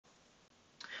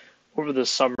over the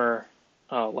summer,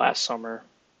 last summer,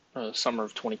 summer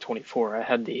of 2024, I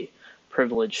had the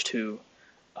privilege to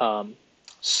um,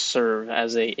 serve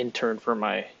as a intern for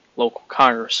my local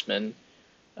congressman,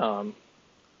 um,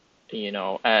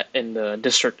 in the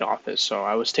district office. So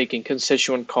I was taking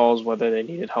constituent calls, whether they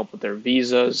needed help with their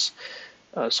visas,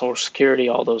 Social Security,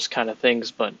 all those kind of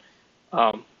things. But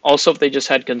also, if they just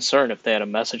had concern, if they had a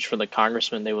message for the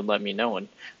congressman, they would let me know. And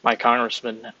my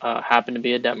congressman happened to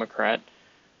be a Democrat.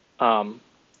 Um,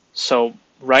 so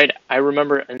I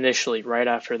remember initially, right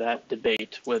after that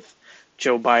debate with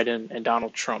Joe Biden and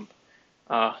Donald Trump,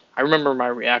 I remember my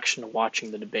reaction to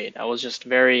watching the debate. I was just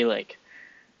very like,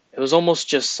 it was almost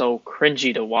just so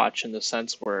cringy to watch in the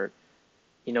sense where,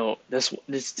 this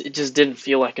it just didn't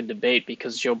feel like a debate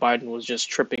because Joe Biden was just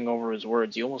tripping over his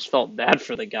words. You almost felt bad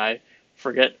for the guy.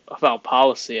 Forget about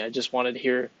policy. I just wanted to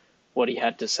hear what he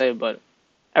had to say, but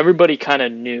everybody kind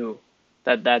of knew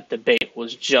that that debate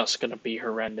was just going to be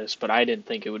horrendous, but I didn't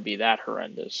think it would be that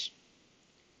horrendous.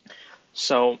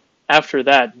 So after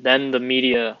that, then the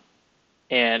media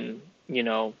and,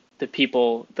 the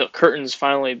people, the curtains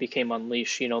finally became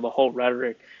unleashed. The whole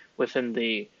rhetoric within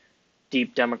the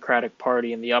deep Democratic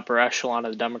Party and the upper echelon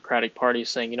of the Democratic Party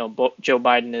saying, Joe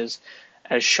Biden is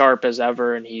as sharp as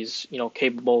ever and he's,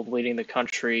 capable of leading the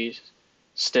country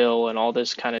still and all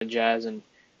this kind of jazz. And,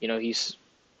 he's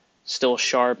still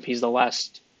sharp. He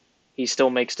still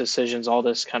makes decisions, all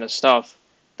this kind of stuff.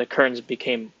 The curtains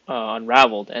became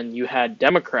unraveled, and you had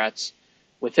Democrats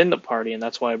within the party, and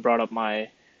that's why I brought up my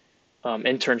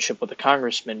internship with a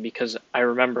congressman because I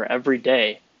remember every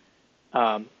day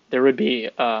there would be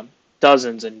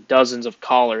dozens and dozens of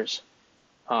callers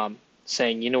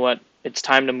saying, you know what, it's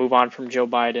time to move on from Joe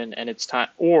Biden, and it's time,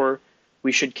 or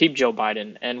we should keep Joe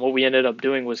Biden. And what we ended up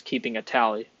doing was keeping a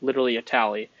tally, literally a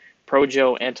tally, pro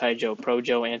Joe, anti Joe, pro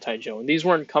Joe, anti Joe. And these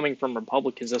weren't coming from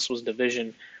Republicans. This was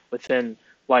division within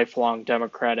lifelong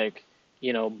Democratic,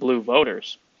 blue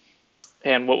voters.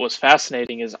 And what was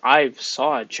fascinating is I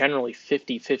saw a generally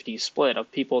 50-50 split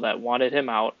of people that wanted him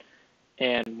out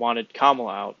and wanted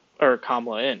Kamala out or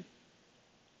Kamala in.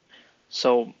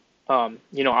 So,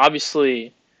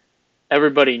 obviously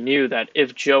everybody knew that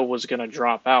if Joe was going to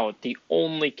drop out, the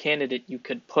only candidate you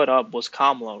could put up was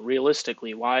Kamala,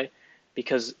 realistically. Why?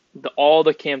 Because all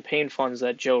the campaign funds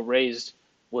that Joe raised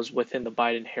was within the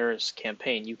Biden Harris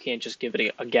campaign. You can't just give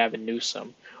it a Gavin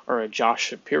Newsom or a Josh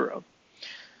Shapiro.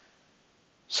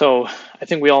 So I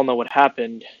think we all know what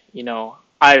happened.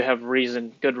 I have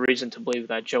good reason to believe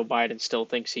that Joe Biden still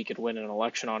thinks he could win an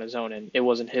election on his own, and it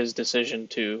wasn't his decision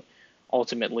to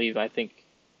ultimately leave. I think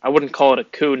I wouldn't call it a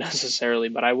coup necessarily,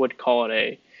 but I would call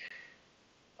it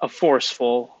a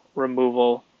forceful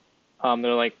removal.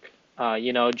 They're like,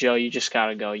 Joe, you just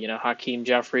gotta go. Hakeem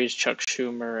Jeffries, Chuck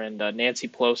Schumer, and Nancy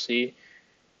Pelosi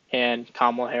and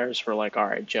Kamala Harris were like, all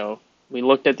right, Joe, we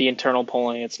looked at the internal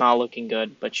polling. It's not looking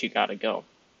good, but you gotta go.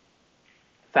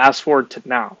 Fast forward to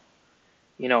now.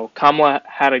 Kamala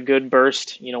had a good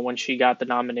burst, when she got the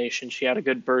nomination. She had a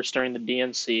good burst during the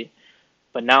DNC.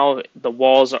 But now the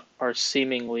walls are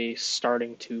seemingly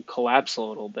starting to collapse a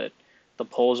little bit. The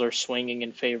polls are swinging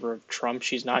in favor of Trump.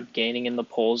 She's not gaining in the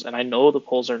polls. And I know the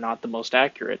polls are not the most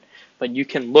accurate, but you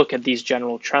can look at these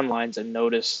general trend lines and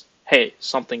notice, hey,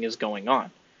 something is going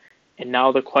on. And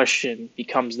now the question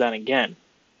becomes then again,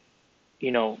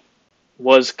 you know,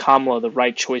 was Kamala the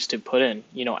right choice to put in?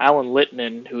 Alan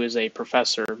Littman, who is a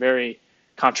professor, very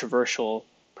controversial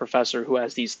professor who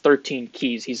has these 13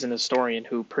 keys. He's an historian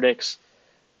who predicts,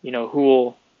 who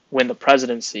will win the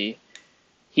presidency.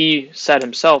 He said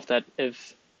himself that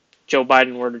if Joe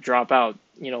Biden were to drop out,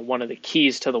 one of the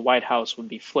keys to the White House would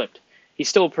be flipped. He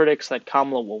still predicts that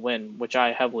Kamala will win, which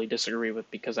I heavily disagree with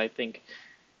because I think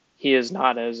he is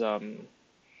not as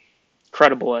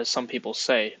credible as some people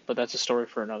say, but that's a story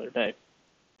for another day.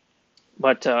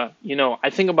 But, I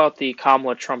think about the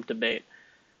Kamala Trump debate.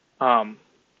 Um,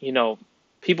 you know,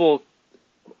 people,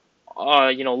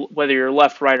 whether you're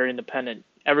left, right, or independent,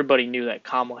 everybody knew that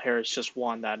Kamala Harris just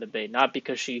won that debate, not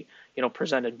because she,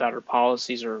 presented better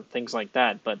policies or things like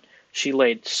that, but she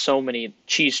laid so many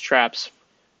cheese traps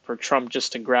for Trump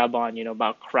just to grab on,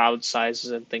 about crowd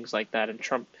sizes and things like that. And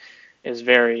Trump is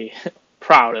very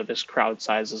proud of his crowd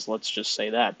sizes, let's just say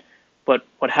that. But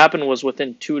what happened was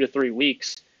within 2 to 3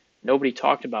 weeks, nobody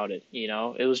talked about it.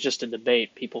 It was just a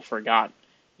debate. People forgot.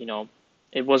 You know,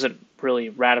 it wasn't really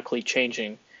radically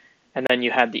changing. And then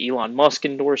you had the Elon Musk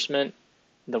endorsement,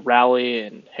 the rally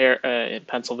in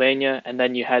Pennsylvania, and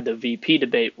then you had the VP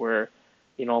debate where,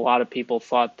 a lot of people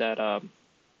thought that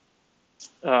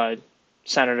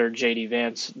Senator J.D.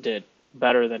 Vance did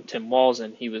better than Tim Walz,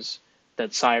 and he was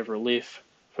that sigh of relief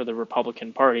for the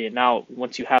Republican Party. And now,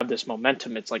 once you have this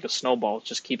momentum, it's like a snowball. It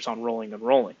just keeps on rolling and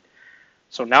rolling.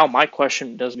 So now my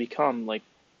question does become like,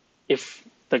 if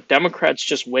the Democrats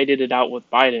just waited it out with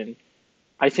Biden,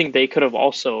 I think they could have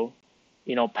also,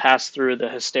 passed through the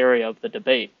hysteria of the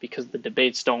debate, because the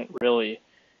debates don't really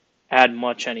add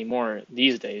much anymore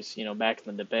these days. Back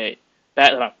in the debate,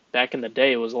 back in the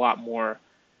day, it was a lot more.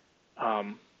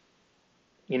 Um,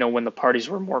 when the parties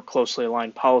were more closely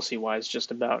aligned policy wise,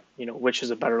 just about, which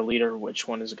is a better leader, which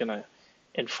one is going to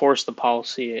enforce the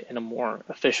policy in a more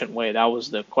efficient way. That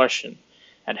was the question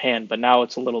at hand. But now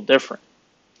it's a little different.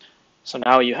 So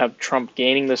now you have Trump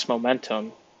gaining this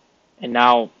momentum, and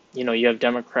now, you have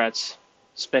Democrats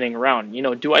spinning around.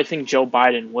 Do I think Joe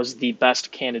Biden was the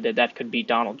best candidate that could beat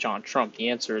Donald John Trump? The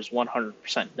answer is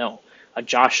 100% no. A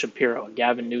Josh Shapiro, a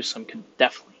Gavin Newsom could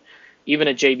definitely, even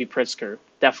a J.B. Pritzker,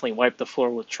 definitely wipe the floor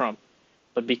with Trump.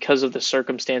 But because of the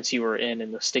circumstance you were in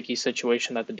and the sticky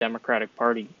situation that the Democratic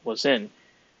Party was in,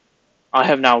 I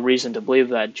have now reason to believe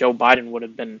that Joe Biden would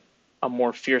have been a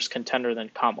more fierce contender than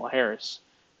Kamala Harris.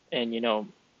 And,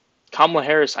 Kamala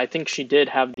Harris, I think she did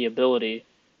have the ability.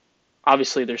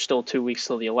 Obviously, there's still 2 weeks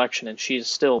till the election, and she is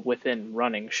still within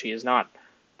running. She is not,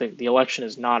 the election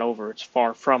is not over. It's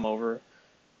far from over.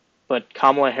 But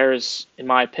Kamala Harris, in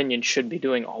my opinion, should be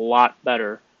doing a lot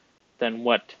better than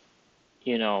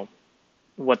you know,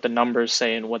 what the numbers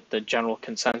say and what the general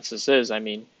consensus is. I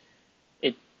mean,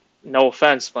 it, no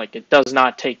offense, like, it does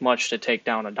not take much to take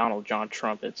down a Donald John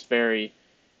Trump. It's very,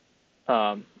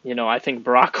 I think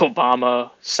Barack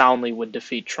Obama soundly would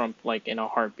defeat Trump like in a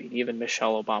heartbeat, even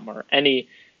Michelle Obama or any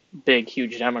big,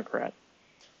 huge Democrat.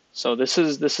 So this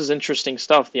is interesting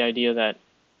stuff. The idea that,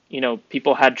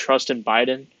 people had trust in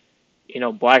Biden.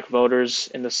 Black voters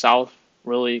in the South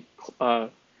really,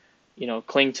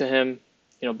 cling to him,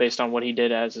 based on what he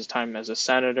did as his time as a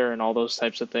senator and all those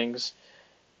types of things.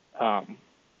 Um,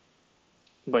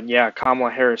 but yeah,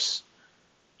 Kamala Harris,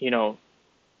 you know,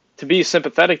 to be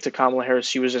sympathetic to Kamala Harris,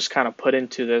 she was just kind of put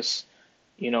into this,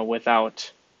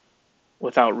 without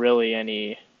really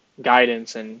any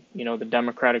guidance, and the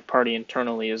Democratic Party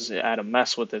internally is at a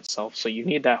mess with itself. So you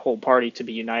need that whole party to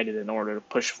be united in order to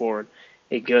push forward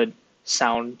a good,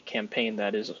 sound campaign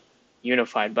that is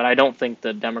unified. But I don't think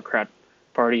the Democrat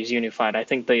Party is unified. I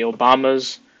think the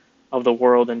Obamas of the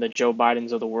world and the Joe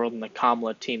Bidens of the world and the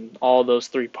Kamala team, all those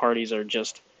three parties are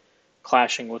just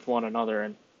clashing with one another.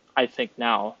 And I think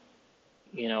now,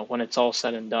 when it's all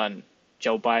said and done,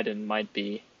 Joe Biden might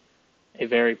be a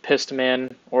very pissed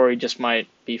man, or he just might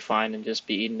be fine and just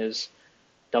be eating his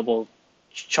double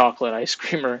chocolate ice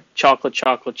cream or chocolate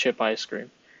chip ice cream.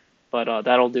 But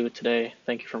that'll do it today.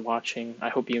 Thank you for watching. I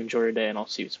hope you enjoy your day, and I'll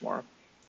see you tomorrow.